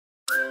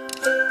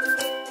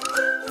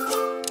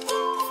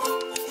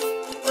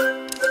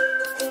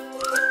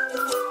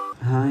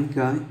Hi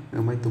guys,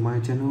 welcome back to my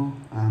channel.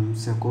 I'm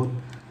Code.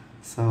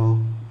 So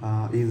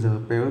in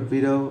the previous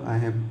video, I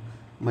have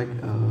made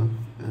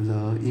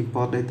the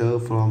import data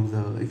from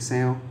the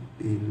Excel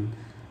in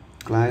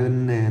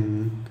client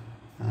and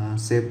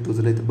save to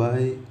the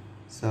database.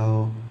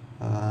 So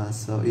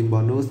in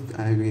bonus,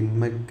 I've been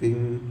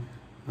making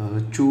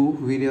two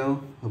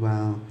video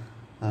about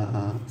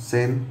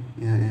send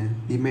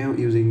email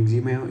using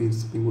Gmail in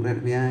Spring Boot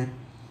API.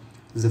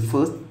 The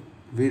first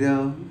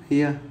video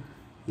here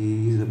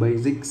is the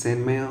basic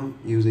send mail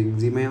using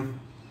Gmail.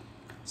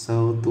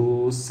 So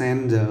to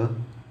send the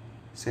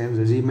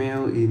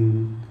Gmail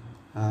in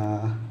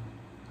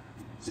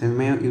send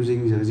mail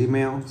using the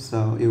Gmail,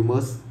 so you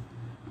must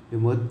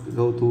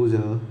go to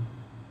the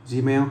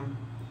Gmail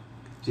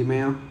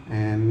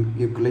and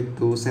you click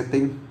to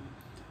setting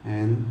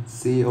and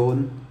see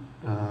on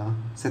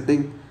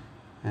setting,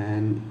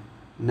 and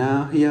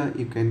now here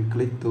you can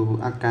click to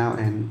account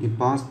and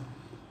import.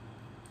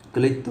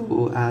 Click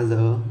to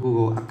other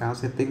Google account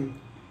setting,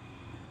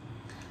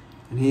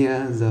 and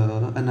here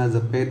the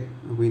another page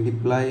will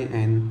display,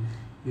 and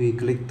we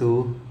click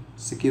to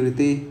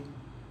security.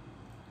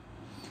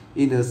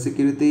 In the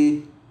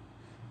security,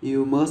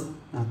 you must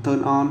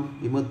turn on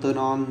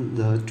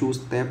the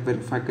two-step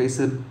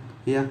verification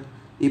here.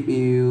 If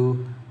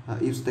you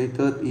if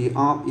stated is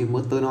off, you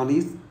must turn on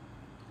it.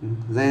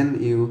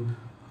 Then you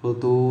go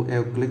to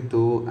click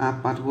to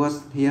add password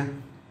here.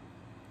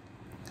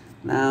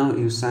 Now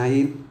you sign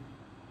in.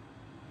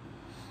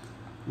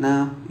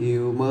 Now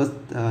you must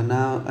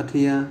now at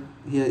here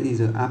is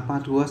the app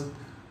password,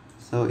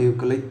 so you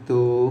click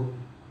to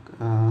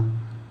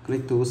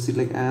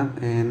select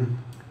app and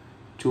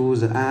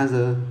choose the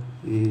other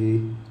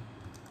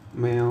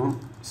email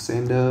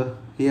sender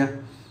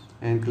here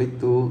and click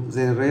to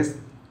generate.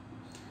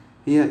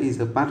 Here is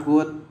the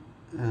password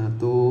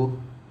to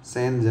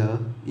send the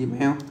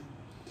email.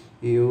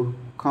 You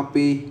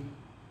copy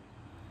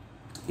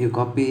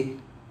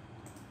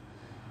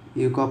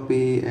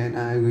and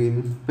I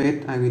will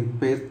paste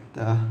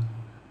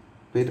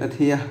it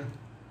here.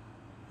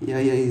 Here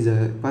is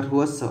the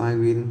password, so I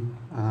will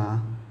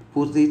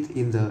put it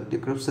in the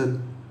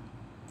description.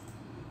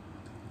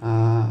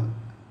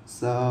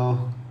 So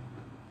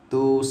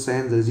to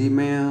send the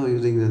Gmail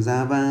using the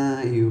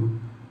Java, you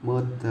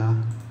must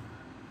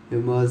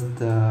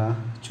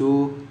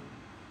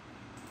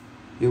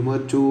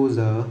choose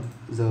the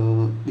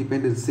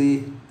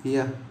dependency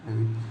here.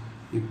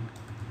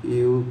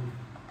 You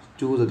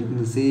choose the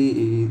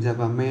dependency is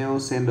Java mail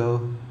sender,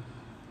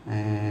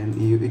 and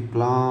you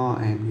explore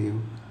and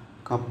you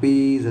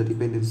copy the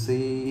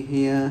dependency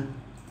here,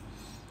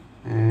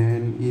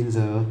 and in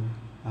the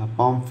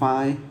POM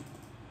file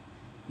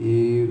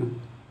you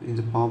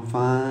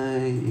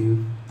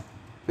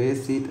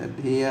paste it at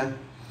here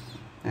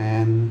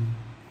and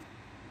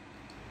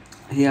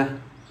here,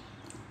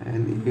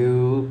 and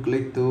you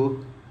click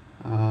to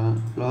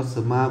close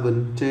the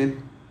margin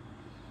chain,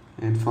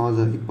 and for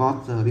the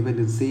import the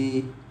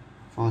dependency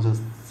for the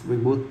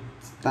Spring Boot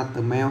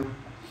starter mail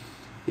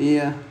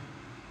here,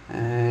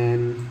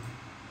 and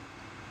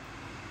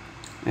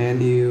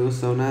you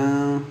so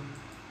now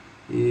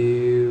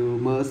you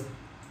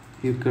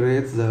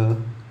create a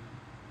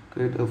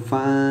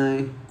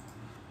file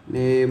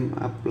name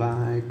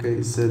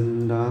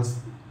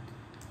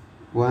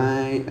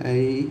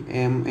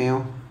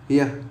application.yml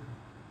here.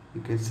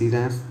 You can see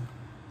that,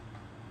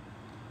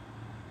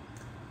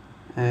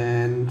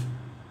 and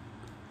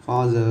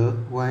for the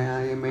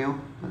YML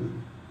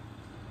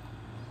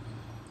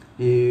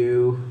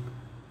you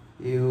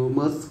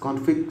must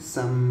configure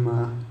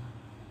some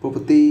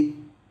property.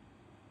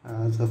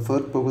 The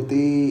first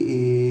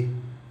property is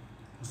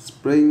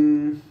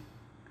spring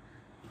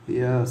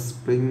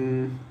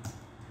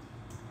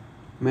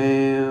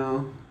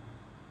mail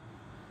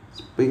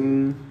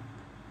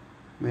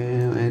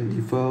and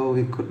default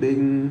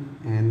encoding,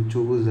 and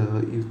choose the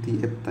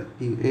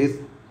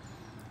UTF-8,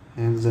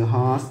 and the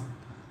host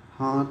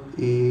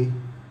is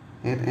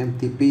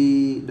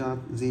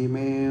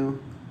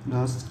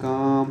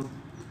smtp.gmail.com,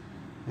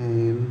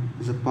 and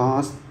the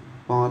port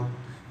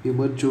you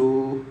must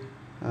choose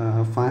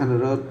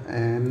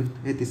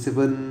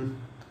 587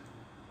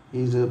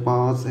 is the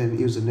port, and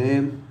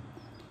username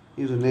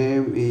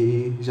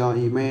is your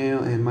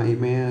email, and my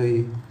email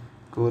is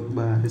code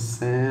by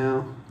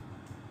cell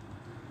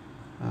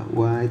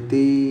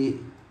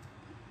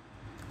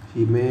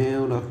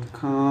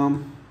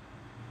yt@gmail.com,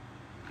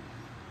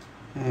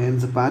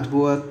 and the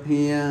password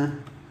here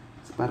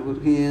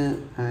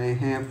I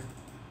have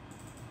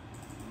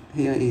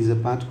here is the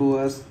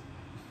password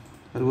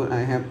I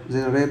have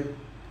generated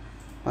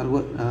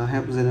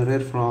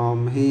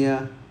from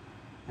here,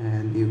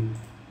 and you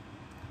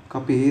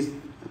copy it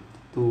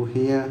to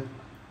here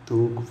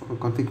to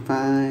config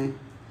file,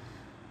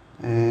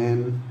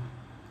 and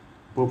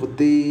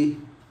property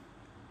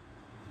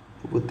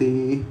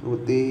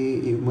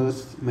you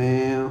must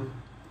mail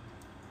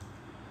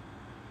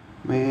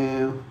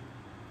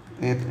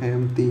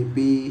smtp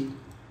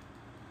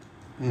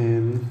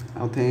and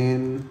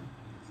authent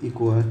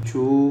equal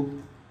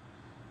true,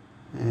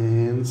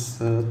 and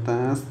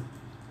status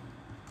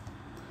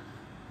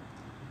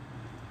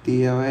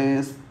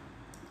TLS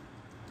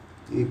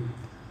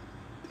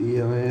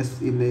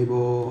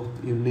enable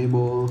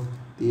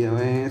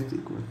TLS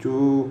equal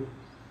true,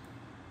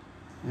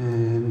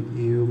 and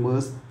you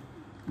must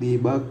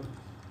debug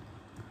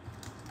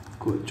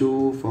equal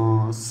true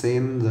for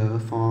send the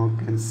for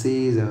can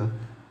see the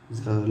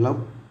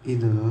log in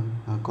the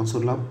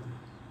console log,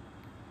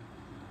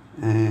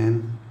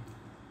 and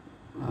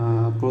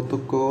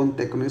protocol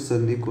tech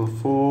connection equal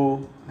 4,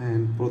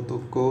 and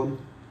protocol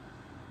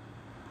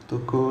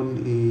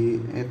is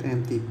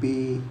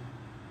SMTP.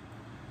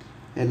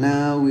 And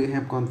now we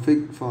have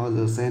config for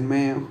the send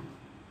mail.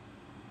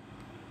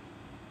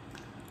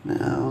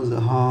 Now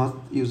the host,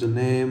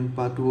 username,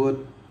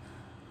 password,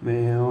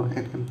 mail,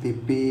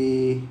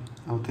 SMTP,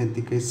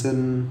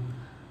 authentication,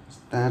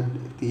 start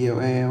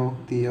TLL,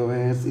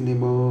 TLS,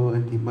 enable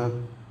and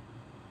debug,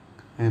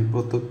 and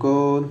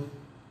protocol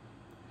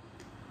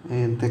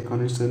and tech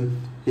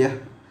connection. Yeah.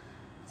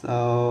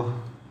 So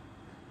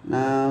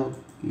now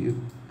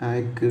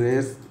I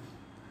create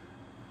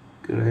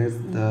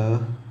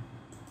the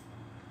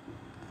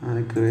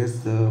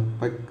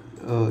pack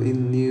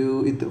in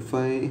new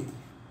interface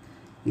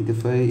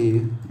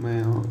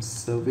mail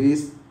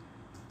service.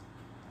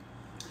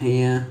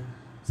 Here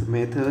the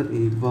method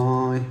is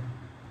void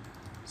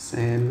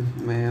send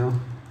mail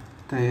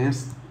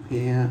test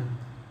here.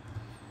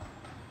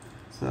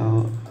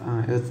 So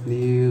I add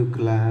new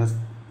class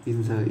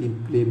in the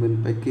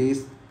implement package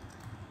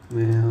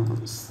mail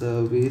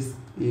service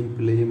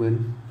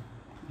implement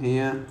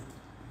here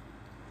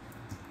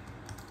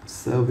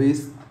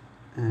service,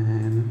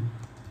 and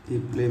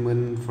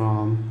implement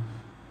from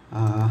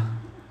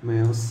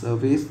mail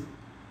service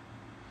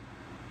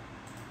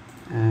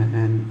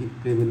and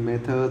implement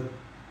method.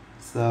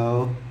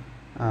 So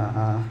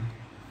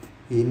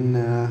in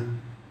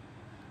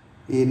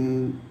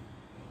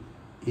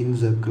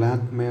the class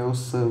mail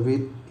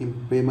service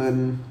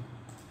implement,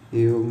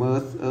 you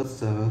must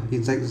also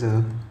inject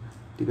the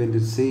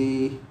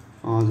dependency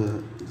for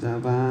the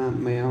Java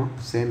mail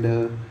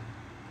sender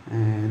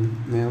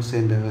and mail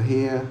sender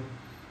here,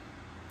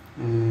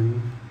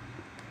 and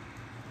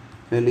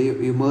value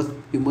you must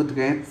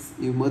get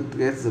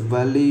the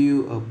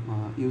value of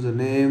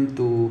username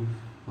to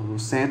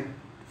set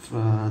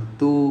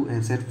to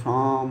and set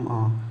from,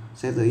 or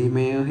set the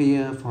email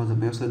here for the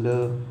mail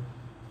sender.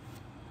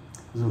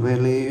 The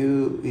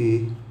value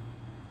is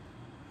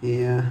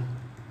here.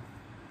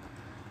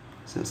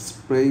 So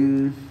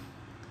spring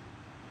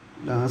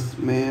dash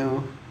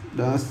mail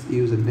dash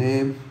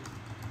username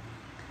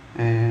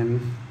and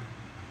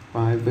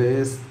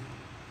private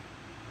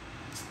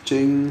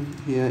string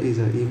here is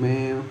an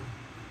email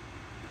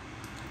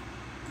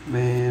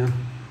mail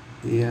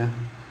here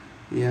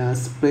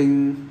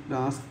spring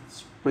dot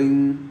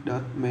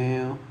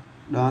mail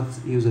dot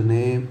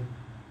username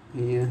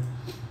here,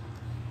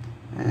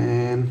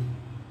 and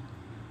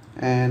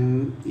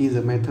in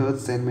the method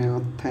send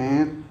mail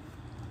tag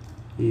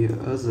here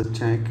is the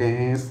child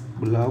case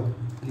block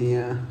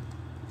here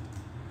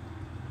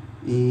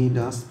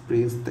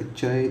print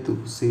texture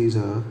to see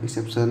the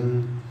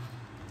exception,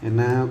 and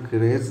now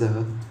create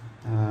the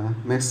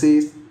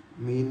message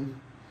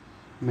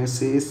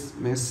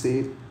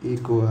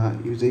equal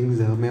using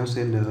the mail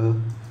sender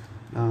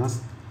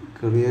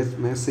create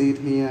message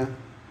here,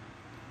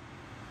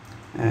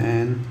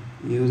 and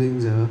using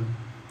the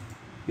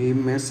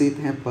message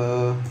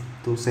helper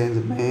to send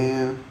the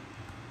mail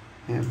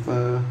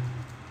helper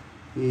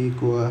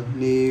equal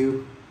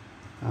new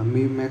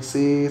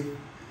message,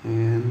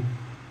 and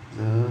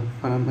the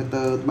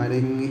parameter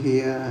binding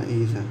here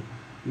is a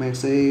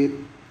message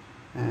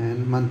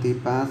and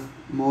multipath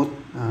mode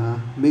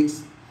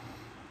mix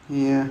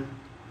here,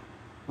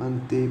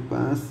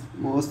 multipath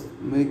mode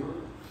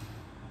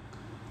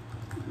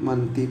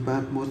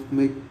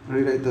mix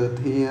related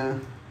here,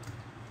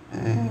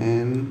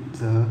 and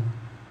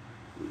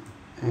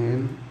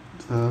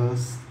the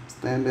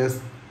standard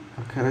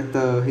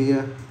character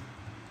here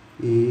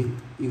is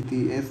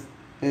UTS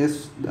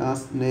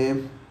dash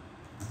name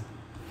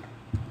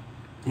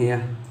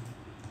here.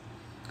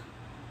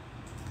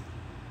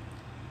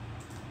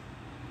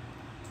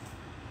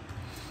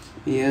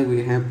 Here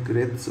we have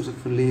created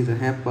successfully the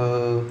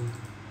helper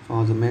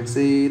for the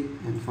message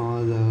and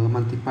for the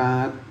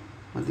multipath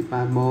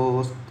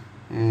mode,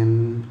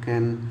 and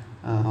can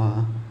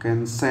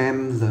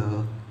send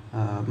the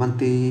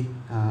multi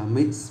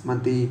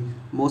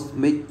mode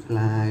mix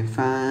like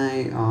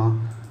file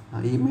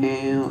or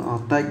email or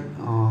text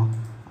or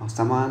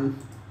someone.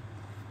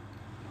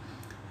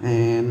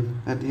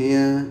 And at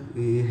here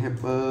we have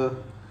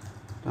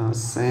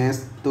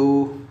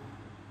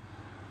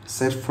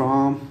set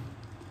from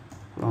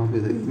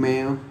with the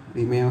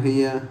email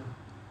here,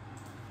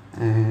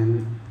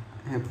 and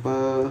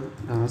helper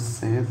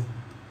set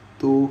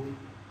to,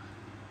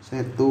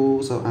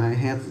 so I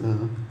have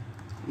the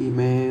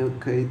email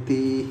KT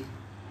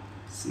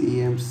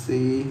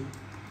CMC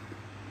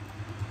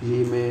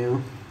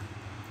gmail.com,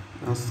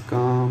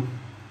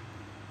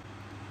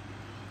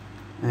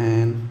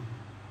 And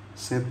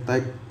set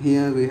tag,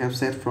 here we have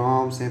set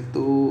from, set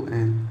to,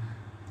 and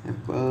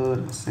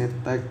helper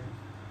set tag.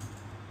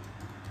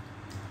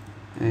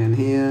 And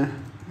here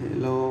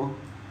hello,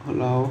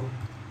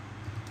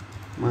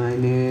 my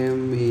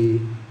name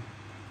is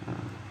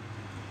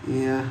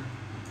here,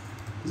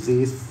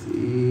 this is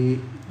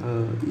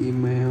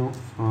email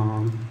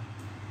from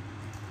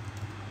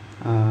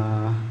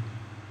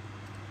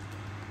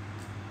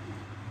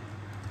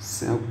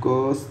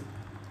Salesforce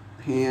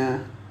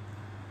here.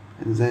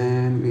 And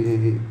then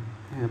we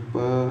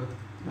helper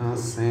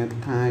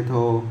set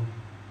title,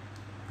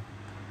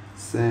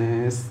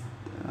 set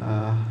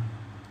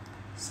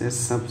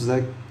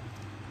subject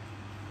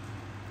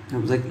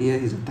here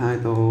is the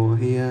title,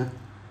 here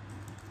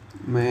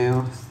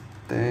mail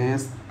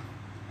test.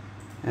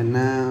 And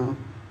now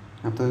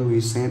after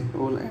we set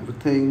all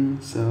everything,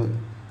 so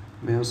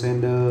mail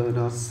sender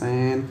dot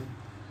send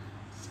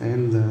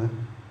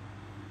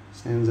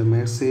the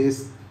message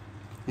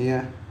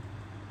here.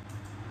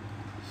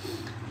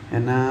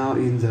 And now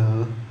in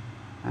the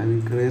I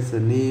will create a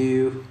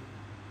new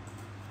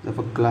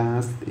Java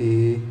class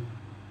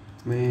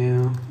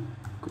email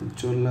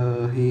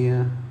controller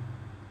here,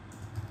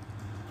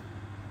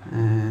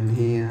 and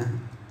here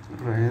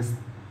REST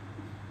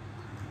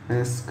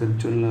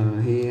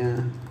controller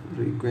here,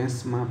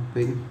 request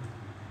mapping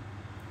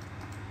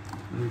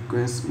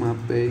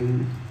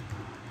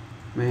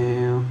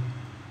mail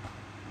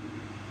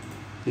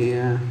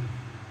here,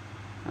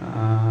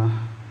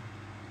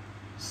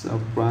 so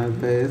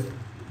private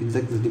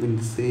inject the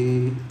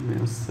dependency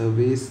mail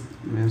service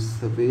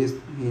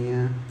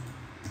here,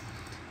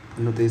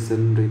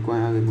 annotation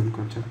require remote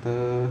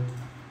constructor,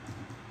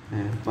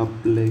 and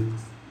public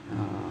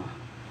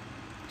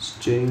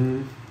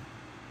string.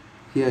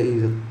 Here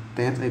is a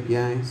test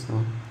API,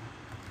 so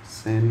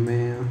send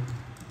mail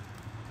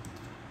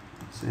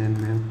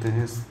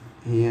test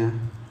here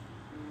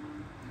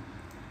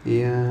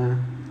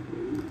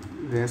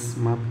REST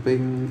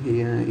mapping,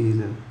 here is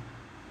a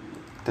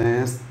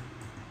test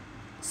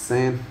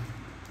send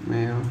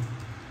mail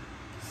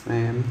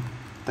send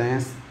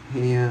test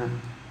here,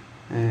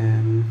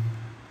 and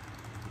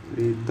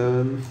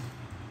return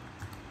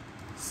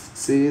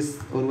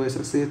always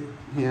succeed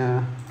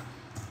here,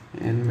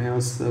 and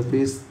mail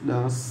service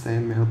dot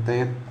send mail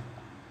test.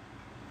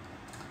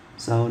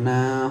 So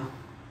now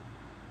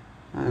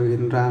I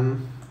will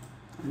run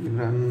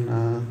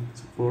the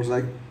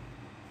project.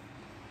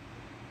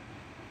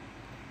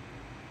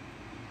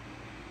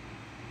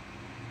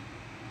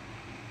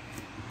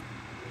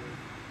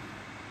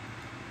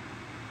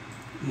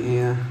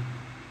 Here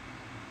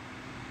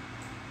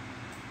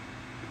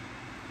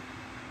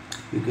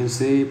you can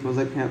see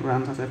project has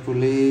run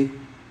successfully.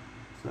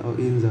 So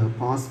in the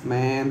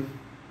Postman,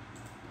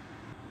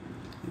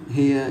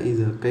 here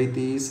is a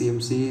KT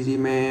CMC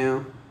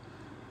Gmail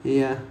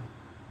here.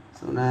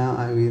 So now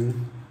I will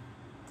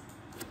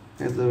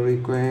get the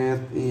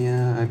request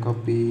here, I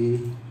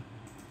copy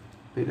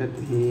paste it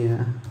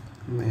here,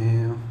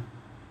 mail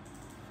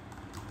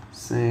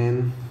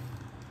send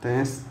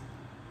test.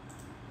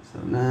 So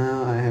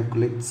now I have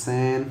clicked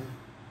send.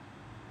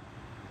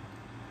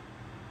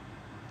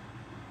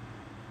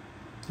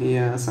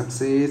 Here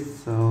success.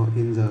 So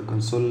in the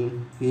console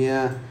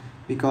here,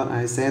 because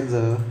I set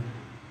the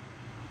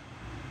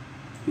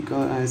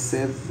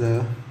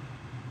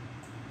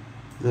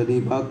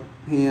debug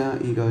here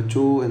equal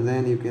true, and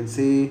then you can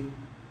see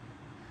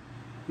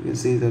the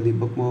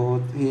debug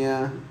mode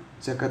here,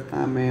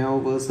 Jakarta mail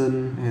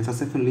version, and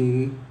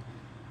successfully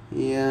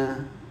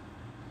here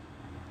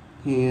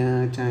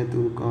try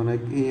to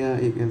connect. Here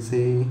you can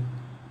see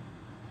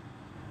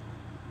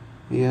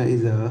here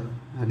is a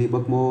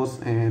debug mode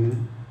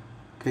and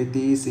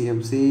KT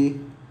CMC,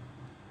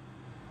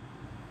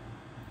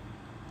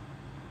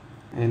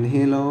 and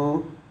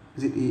hello,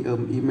 this is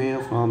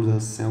email from the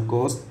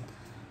Salesforce.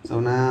 So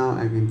now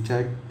I can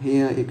check.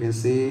 Here you can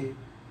see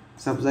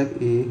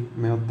subject is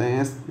mail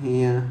test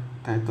here,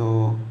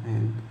 title,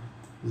 and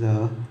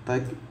the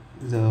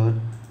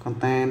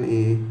content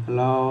is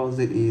hello,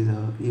 this is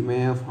the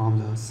email from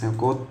the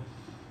Salesforce.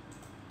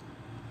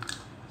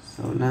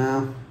 So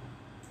now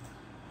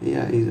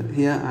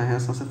here I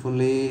have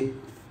successfully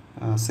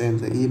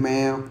sent the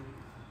email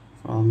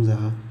from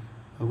the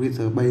with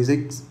the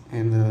basics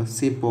and the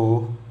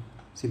simple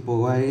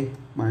way,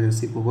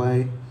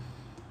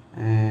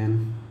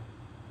 and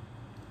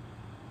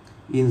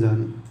in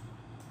the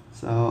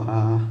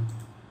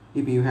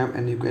if you have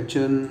any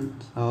question,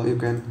 so you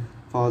can,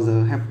 for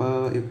the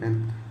helper, you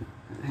can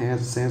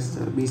have set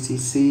the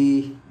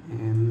BCC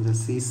and the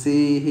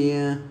CC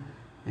here,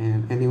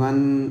 and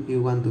anyone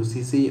you want to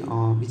CC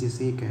or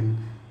BCC can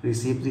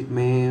receive this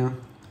mail.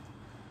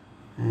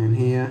 And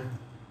here,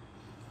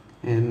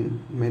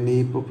 and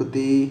many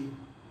property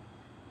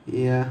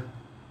here,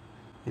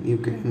 and you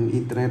can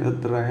iterate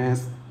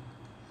address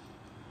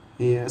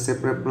here,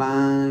 separate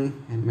reply,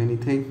 and many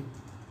things.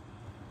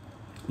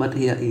 But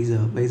here is a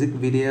basic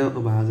video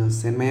about the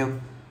send mail.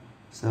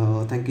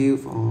 So thank you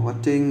for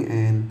watching,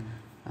 and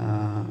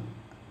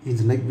in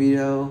the next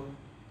video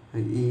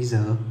is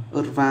the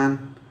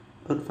advanced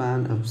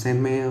of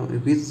send mail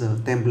with the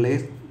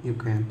template you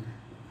can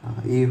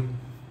use.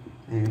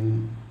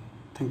 And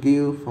thank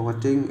you for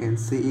watching and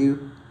see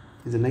you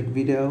in the next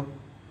video.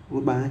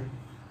 Goodbye.